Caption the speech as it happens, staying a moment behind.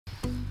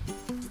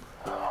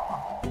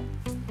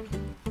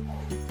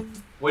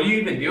What are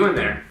you even doing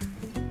there?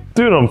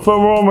 Dude, I'm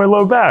foam rolling my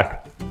low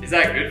back. Is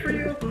that good for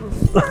you?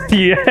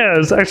 Yeah,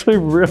 it's actually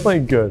really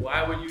good.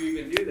 Why would you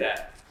even do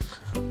that?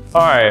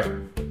 All right,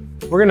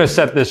 we're gonna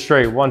set this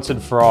straight once and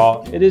for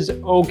all. It is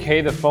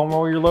okay to foam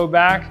roll your low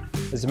back.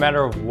 It's a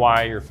matter of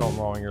why you're foam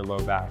rolling your low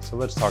back. So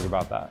let's talk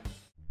about that.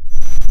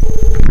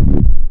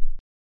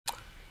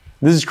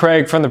 This is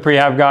Craig from the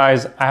Prehab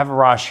Guys. I have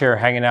Arash here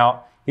hanging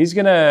out. He's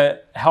gonna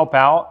help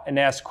out and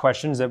ask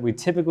questions that we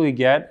typically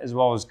get, as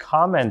well as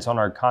comments on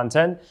our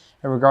content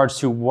in regards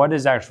to what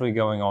is actually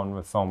going on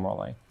with foam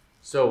rolling.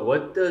 So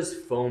what does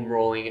foam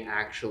rolling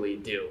actually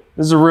do?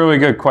 This is a really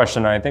good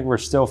question. I think we're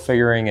still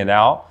figuring it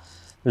out.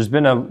 There's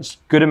been a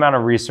good amount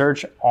of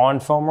research on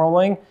foam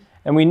rolling,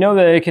 and we know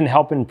that it can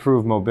help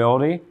improve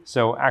mobility,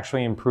 so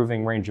actually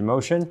improving range of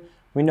motion.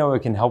 We know it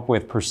can help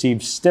with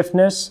perceived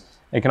stiffness.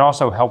 It can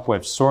also help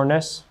with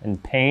soreness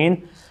and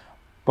pain.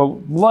 But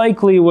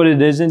likely what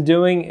it isn't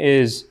doing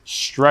is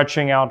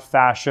stretching out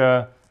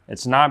fascia.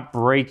 It's not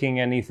breaking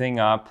anything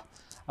up.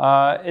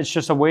 It's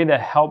just a way to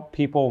help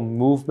people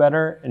move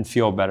better and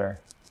feel better.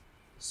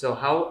 So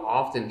how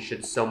often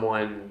should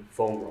someone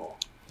foam roll?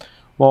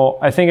 Well,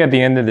 I think at the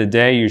end of the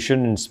day, you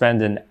shouldn't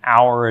spend an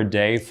hour a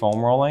day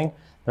foam rolling.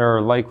 There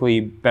are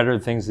likely better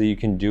things that you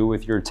can do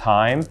with your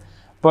time.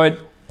 But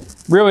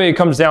really it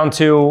comes down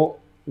to,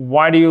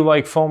 why do you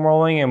like foam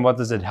rolling and what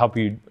does it help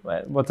you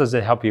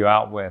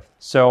out with?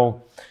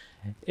 So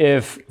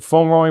if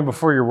foam rolling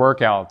before your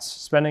workouts,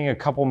 spending a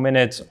couple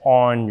minutes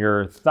on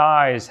your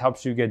thighs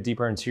helps you get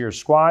deeper into your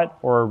squat,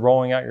 or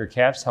rolling out your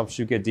calves helps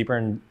you get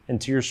deeper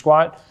into your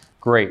squat,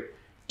 great,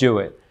 do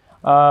it.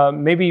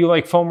 Maybe you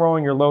like foam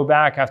rolling your low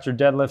back after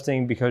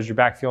deadlifting because your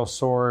back feels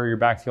sore, your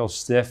back feels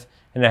stiff,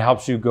 and it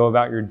helps you go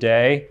about your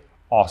day,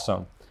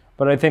 awesome.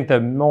 But I think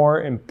the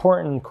more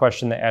important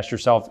question to ask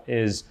yourself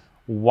is,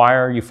 why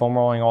are you foam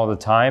rolling all the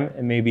time?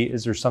 And maybe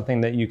is there something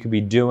that you could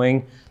be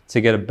doing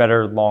to get a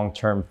better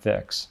long-term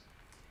fix?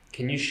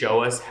 Can you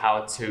show us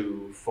how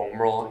to foam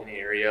roll an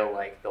area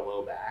like the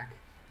low back?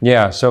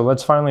 Yeah, so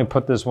let's finally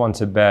put this one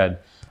to bed.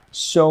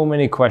 So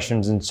many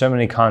questions and so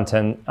many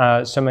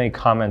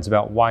comments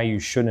about why you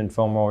shouldn't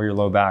foam roll your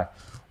low back,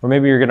 or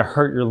maybe you're gonna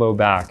hurt your low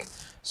back.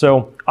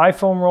 So I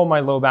foam roll my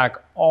low back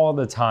all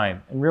the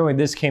time. And really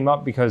this came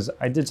up because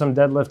I did some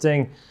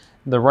deadlifting.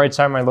 The right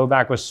side of my low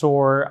back was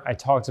sore. I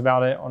talked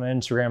about it on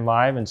Instagram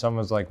Live and someone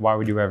was like, why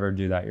would you ever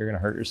do that? You're gonna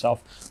hurt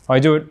yourself. Well, I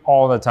do it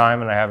all the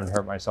time and I haven't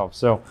hurt myself.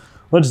 So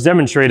let's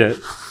demonstrate it.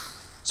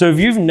 So if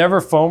you've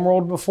never foam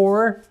rolled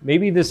before,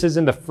 maybe this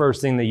isn't the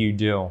first thing that you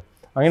do.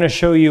 I'm gonna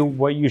show you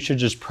what you should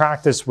just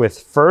practice with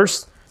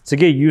first to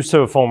get used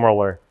to a foam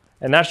roller.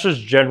 And that's just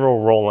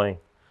general rolling.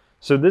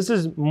 So this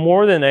is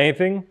more than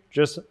anything,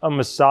 just a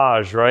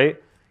massage, right?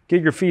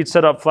 Get your feet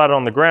set up flat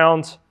on the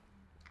ground.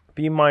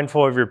 Be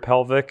mindful of your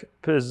pelvic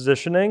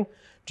positioning.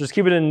 Just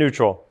keep it in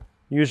neutral.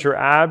 Use your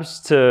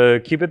abs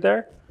to keep it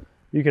there.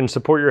 You can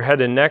support your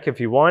head and neck if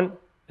you want,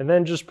 and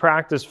then just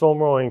practice foam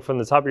rolling from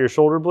the top of your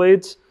shoulder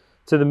blades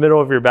to the middle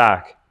of your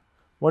back.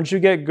 Once you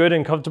get good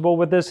and comfortable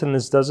with this and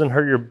this doesn't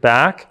hurt your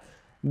back,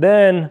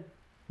 then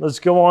let's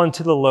go on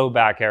to the low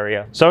back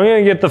area. So I'm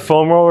gonna get the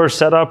foam roller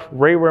set up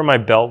right where my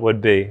belt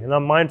would be, and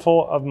I'm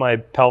mindful of my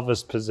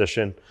pelvis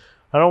position.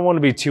 I don't want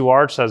to be too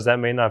arched, as that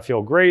may not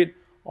feel great.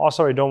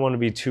 Also, I don't want to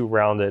be too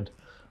rounded.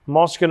 I'm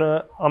also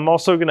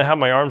gonna have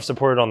my arms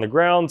supported on the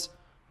ground.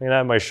 I'm gonna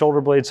have my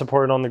shoulder blade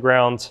supported on the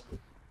ground.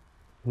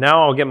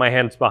 Now I'll get my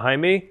hands behind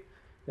me.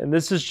 And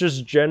this is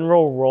just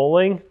general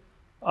rolling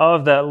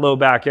of that low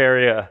back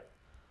area.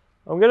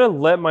 I'm gonna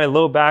let my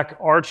low back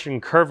arch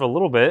and curve a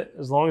little bit,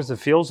 as long as it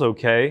feels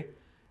okay.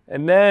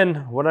 And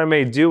then what I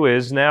may do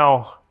is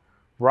now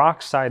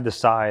rock side to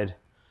side.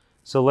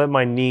 So let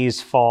my knees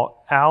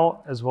fall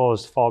out as well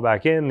as fall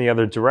back in the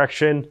other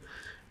direction.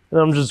 And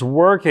I'm just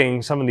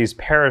working some of these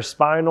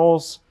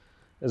paraspinals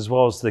as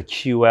well as the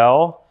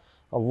QL,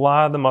 a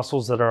lot of the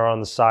muscles that are on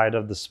the side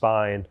of the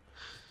spine.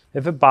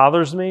 If it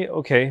bothers me,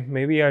 okay,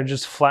 maybe I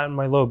just flatten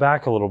my low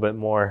back a little bit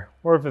more.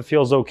 Or if it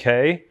feels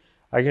okay,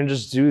 I can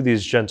just do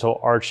these gentle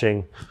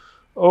arching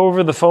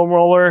over the foam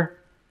roller,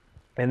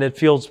 and it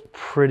feels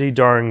pretty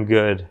darn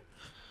good.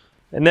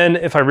 And then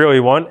if I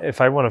want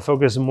to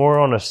focus more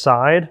on a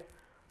side,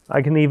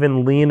 I can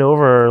even lean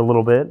over a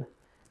little bit.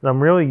 And I'm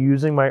really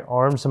using my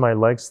arms and my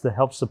legs to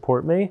help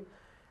support me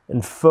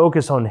and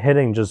focus on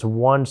hitting just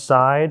one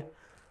side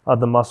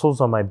of the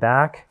muscles on my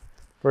back,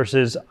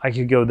 versus I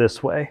could go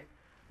this way.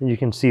 And you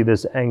can see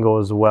this angle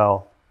as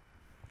well.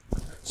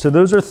 So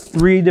those are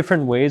 3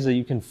 different ways that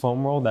you can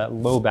foam roll that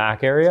low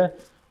back area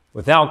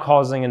without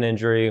causing an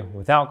injury,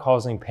 without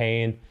causing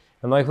pain,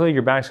 and likely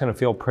your back's gonna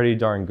feel pretty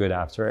darn good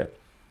after it.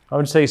 I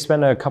would say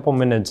spend a couple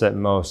minutes at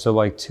most, so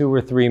like 2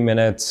 or 3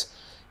 minutes.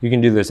 You can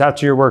do this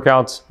after your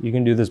workouts. You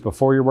can do this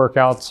before your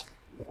workouts.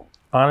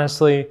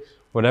 Honestly,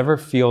 whatever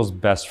feels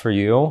best for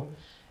you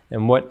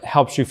and what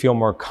helps you feel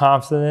more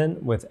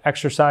confident with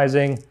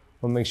exercising,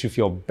 what makes you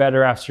feel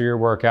better after your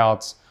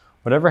workouts,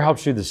 whatever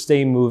helps you to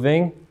stay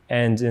moving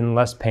and in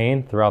less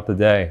pain throughout the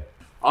day.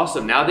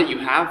 Awesome. Now that you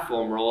have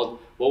foam rolled,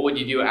 what would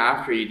you do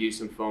after you do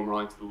some foam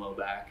rolling to the low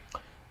back?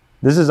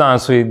 This is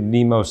honestly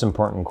the most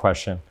important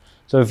question.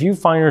 So if you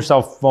find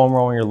yourself foam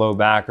rolling your low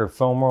back or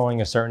foam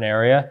rolling a certain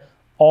area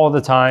all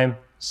the time,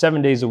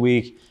 7 days a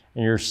week,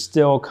 and you're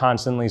still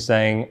constantly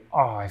saying,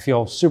 oh, I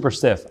feel super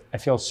stiff, I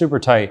feel super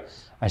tight,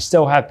 I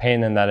still have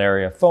pain in that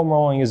area, foam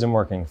rolling isn't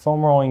working,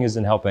 foam rolling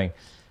isn't helping,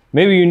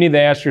 maybe you need to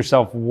ask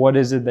yourself, what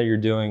is it that you're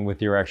doing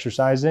with your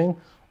exercising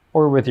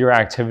or with your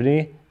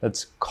activity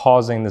that's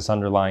causing this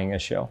underlying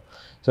issue?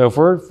 So if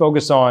we're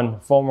focused on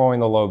foam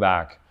rolling the low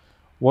back,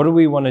 what do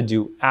we want to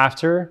do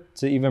after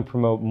to even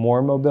promote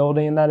more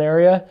mobility in that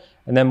area?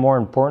 And then more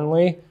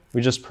importantly,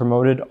 we just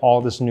promoted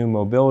all this new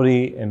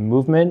mobility and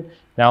movement.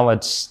 Now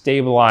let's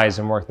stabilize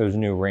and work those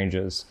new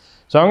ranges.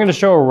 So I'm going to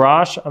show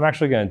Arash.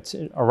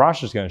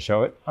 Arash is going to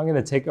show it. I'm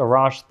going to take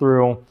Arash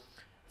through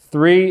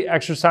 3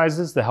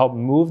 exercises to help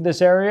move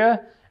this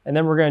area. And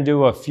then we're going to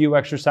do a few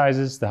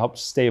exercises to help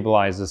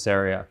stabilize this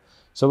area.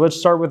 So let's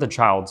start with the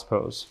child's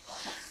pose.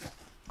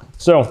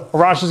 So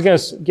Arash is going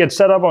to get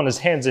set up on his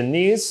hands and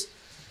knees.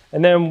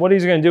 And then what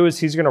he's going to do is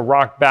he's going to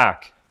rock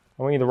back.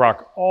 I want you to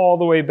rock all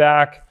the way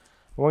back.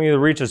 I want you to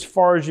reach as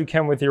far as you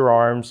can with your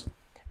arms.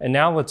 And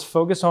now let's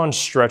focus on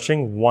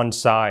stretching one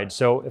side.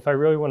 So if I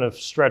really want to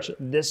stretch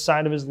this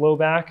side of his low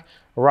back,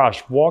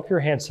 Arash, walk your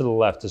hands to the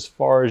left as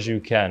far as you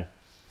can.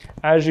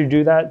 As you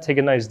do that, take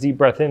a nice deep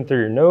breath in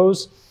through your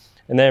nose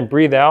and then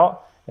breathe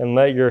out and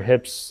let your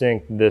hips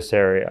sink this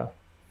area.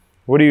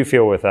 What do you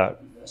feel with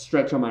that?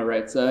 Stretch on my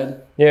right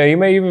side. Yeah, you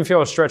may even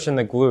feel a stretch in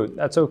the glute.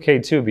 That's okay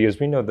too,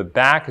 because we know the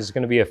back is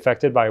going to be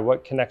affected by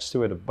what connects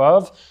to it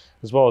above,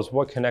 as well as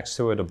what connects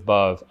to it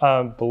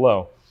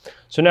below.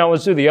 So now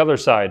let's do the other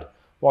side.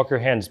 Walk your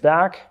hands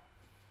back,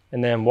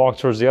 and then walk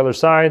towards the other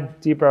side.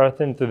 Deep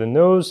breath in through the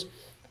nose,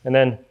 and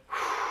then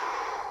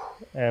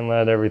and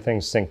let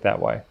everything sink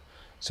that way.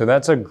 So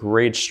that's a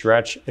great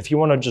stretch. If you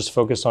want to just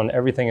focus on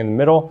everything in the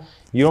middle,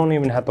 you don't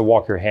even have to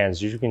walk your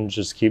hands. You can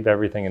just keep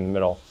everything in the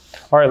middle.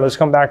 All right, let's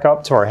come back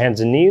up to our hands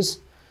and knees.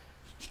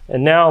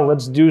 And now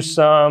let's do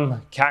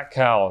some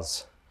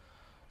cat-cows.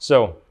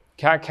 So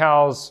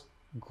cat-cows,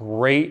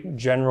 great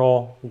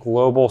general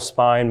global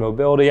spine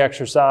mobility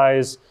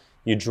exercise.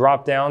 You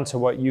drop down to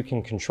what you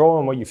can control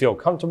and what you feel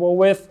comfortable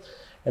with,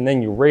 and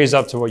then you raise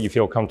up to what you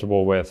feel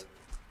comfortable with.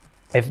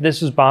 If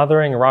this is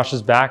bothering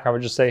Arash's back, I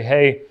would just say,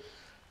 hey,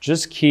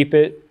 just keep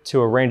it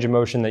to a range of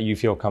motion that you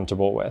feel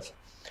comfortable with.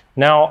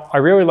 Now, I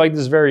really like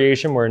this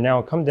variation where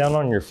now come down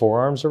on your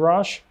forearms,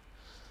 Arash,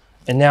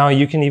 and now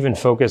you can even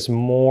focus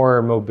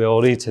more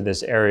mobility to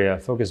this area,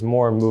 focus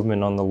more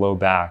movement on the low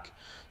back.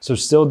 So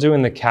still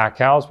doing the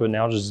cat-cows, but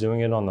now just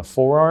doing it on the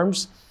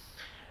forearms.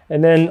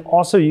 And then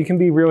also you can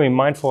be really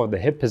mindful of the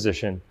hip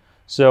position.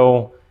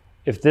 So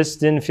if this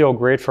didn't feel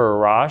great for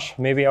Arash,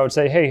 maybe I would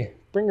say, hey,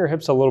 bring your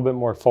hips a little bit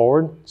more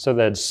forward so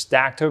that it's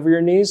stacked over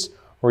your knees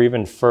or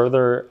even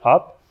further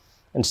up,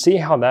 and see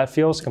how that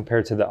feels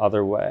compared to the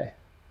other way.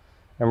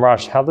 And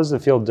Arash, how does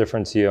it feel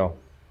different to you?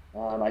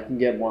 I can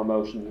get more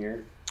motion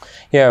here.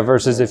 Yeah,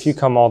 versus if you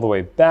come all the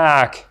way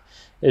back,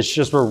 it's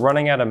just we're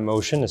running out of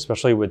motion,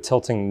 especially with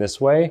tilting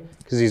this way,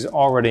 because he's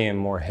already in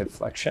more hip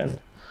flexion.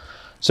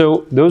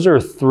 So those are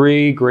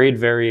 3 great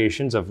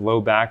variations of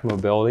low back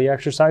mobility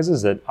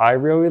exercises that I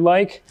really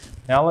like.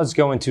 Now let's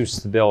go into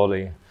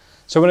stability.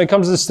 So when it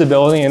comes to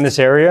stability in this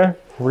area,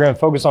 we're going to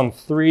focus on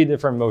 3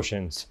 different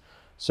motions.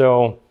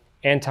 So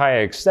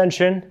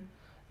anti-extension,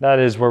 that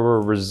is where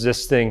we're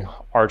resisting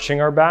arching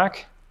our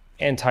back.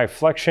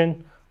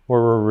 Anti-flexion,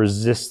 where we're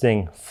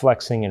resisting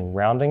flexing and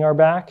rounding our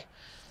back.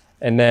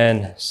 And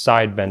then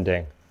side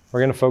bending.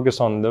 We're going to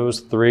focus on those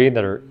 3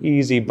 that are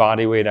easy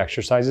body weight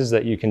exercises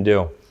that you can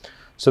do.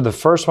 So the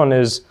first one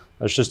is,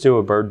 let's just do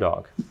a bird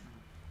dog.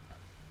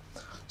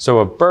 So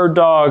a bird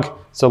dog,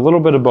 it's a little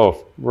bit of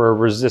both. We're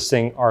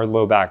resisting our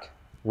low back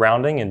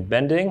rounding and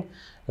bending,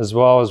 as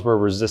well as we're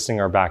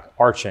resisting our back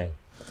arching.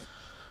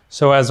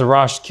 So as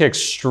Arash kicks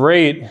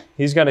straight,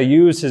 he's got to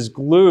use his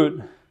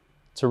glute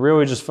to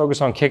really just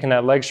focus on kicking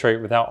that leg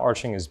straight without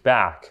arching his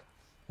back.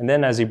 And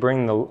then as he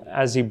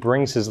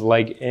brings his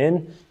leg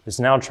in, it's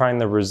now trying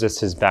to resist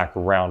his back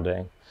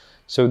rounding.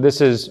 So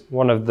this is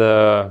one of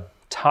the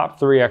top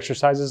 3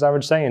 exercises, I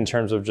would say, in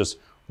terms of just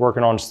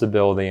working on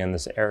stability in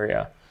this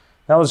area.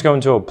 Now let's go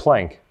into a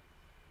plank.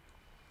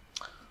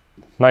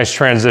 Nice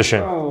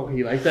transition. Oh,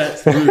 you like that?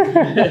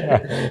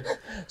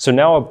 So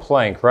now a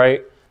plank,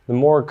 right? The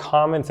more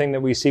common thing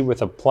that we see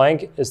with a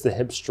plank is the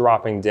hips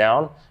dropping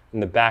down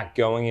and the back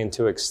going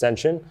into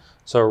extension.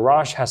 So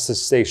Arash has to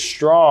stay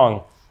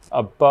strong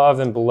above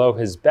and below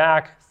his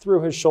back,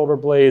 through his shoulder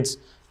blades,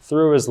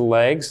 through his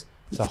legs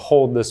to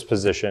hold this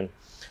position.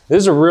 This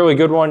is a really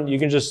good one. You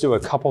can just do a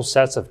couple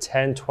sets of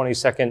 10,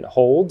 20-second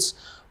holds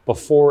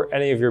before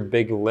any of your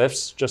big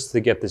lifts just to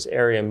get this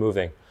area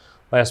moving.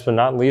 Last but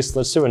not least,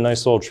 let's do a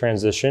nice little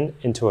transition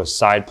into a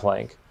side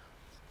plank.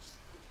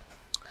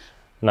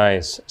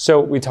 Nice. So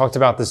we talked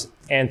about this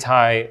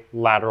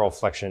anti-lateral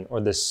flexion or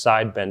this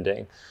side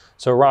bending.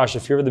 So Arash,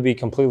 if you were to be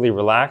completely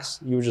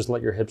relaxed, you would just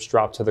let your hips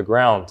drop to the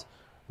ground.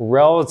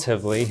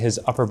 Relatively, his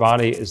upper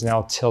body is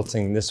now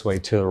tilting this way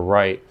to the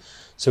right.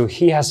 So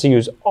he has to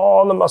use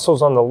all the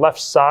muscles on the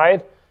left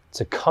side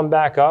to come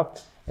back up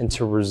and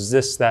to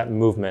resist that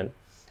movement.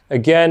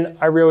 Again,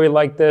 I really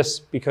like this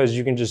because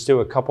you can just do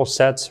a couple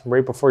sets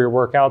right before your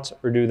workouts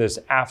or do this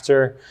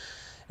after.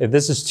 If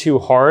this is too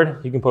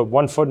hard, you can put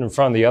one foot in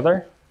front of the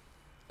other.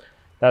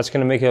 That's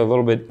gonna make it a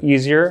little bit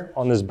easier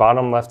on this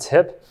bottom left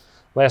hip.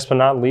 Last but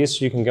not least,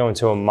 you can go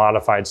into a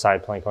modified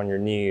side plank on your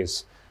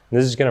knees. And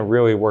this is gonna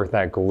really work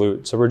that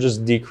glute. So we're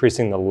just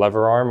decreasing the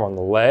lever arm on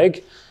the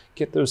leg.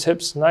 Get those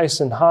hips nice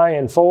and high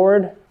and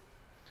forward,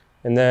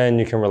 and then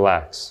you can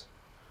relax.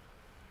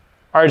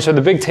 All right, so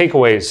the big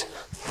takeaways.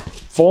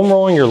 Foam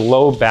rolling your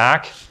low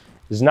back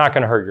is not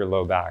gonna hurt your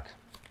low back.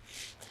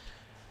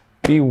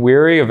 Be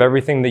wary of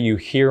everything that you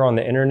hear on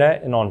the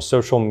internet and on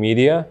social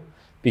media,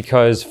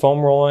 because foam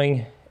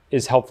rolling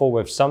is helpful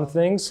with some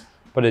things,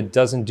 but it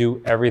doesn't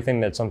do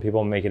everything that some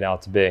people make it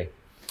out to be.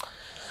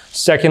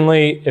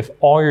 Secondly, if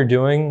all you're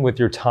doing with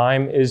your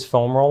time is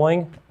foam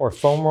rolling, or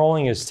foam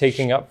rolling is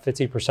taking up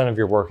 50% of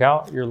your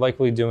workout, you're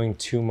likely doing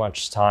too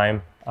much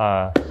time,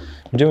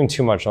 doing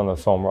too much on the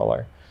foam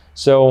roller.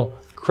 So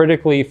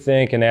critically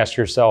think and ask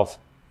yourself,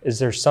 is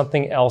there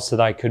something else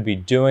that I could be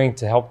doing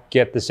to help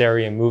get this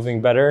area moving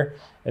better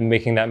and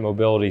making that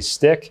mobility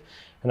stick?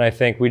 And I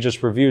think we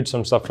just reviewed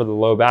some stuff for the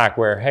low back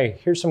where, hey,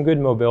 here's some good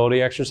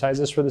mobility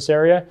exercises for this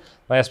area.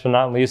 Last but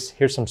not least,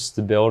 here's some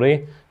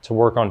stability to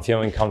work on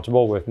feeling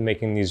comfortable with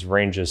making these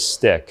ranges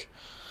stick.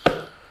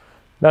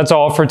 That's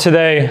all for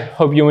today.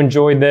 Hope you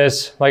enjoyed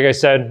this. Like I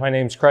said, my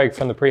name's Craig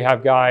from the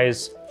Prehab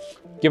Guys.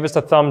 Give us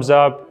a thumbs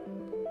up,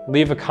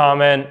 leave a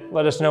comment,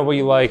 let us know what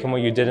you like and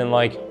what you didn't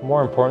like.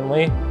 More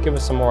importantly, give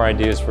us some more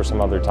ideas for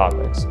some other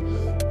topics.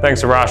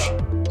 Thanks,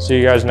 Arash. See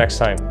you guys next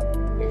time.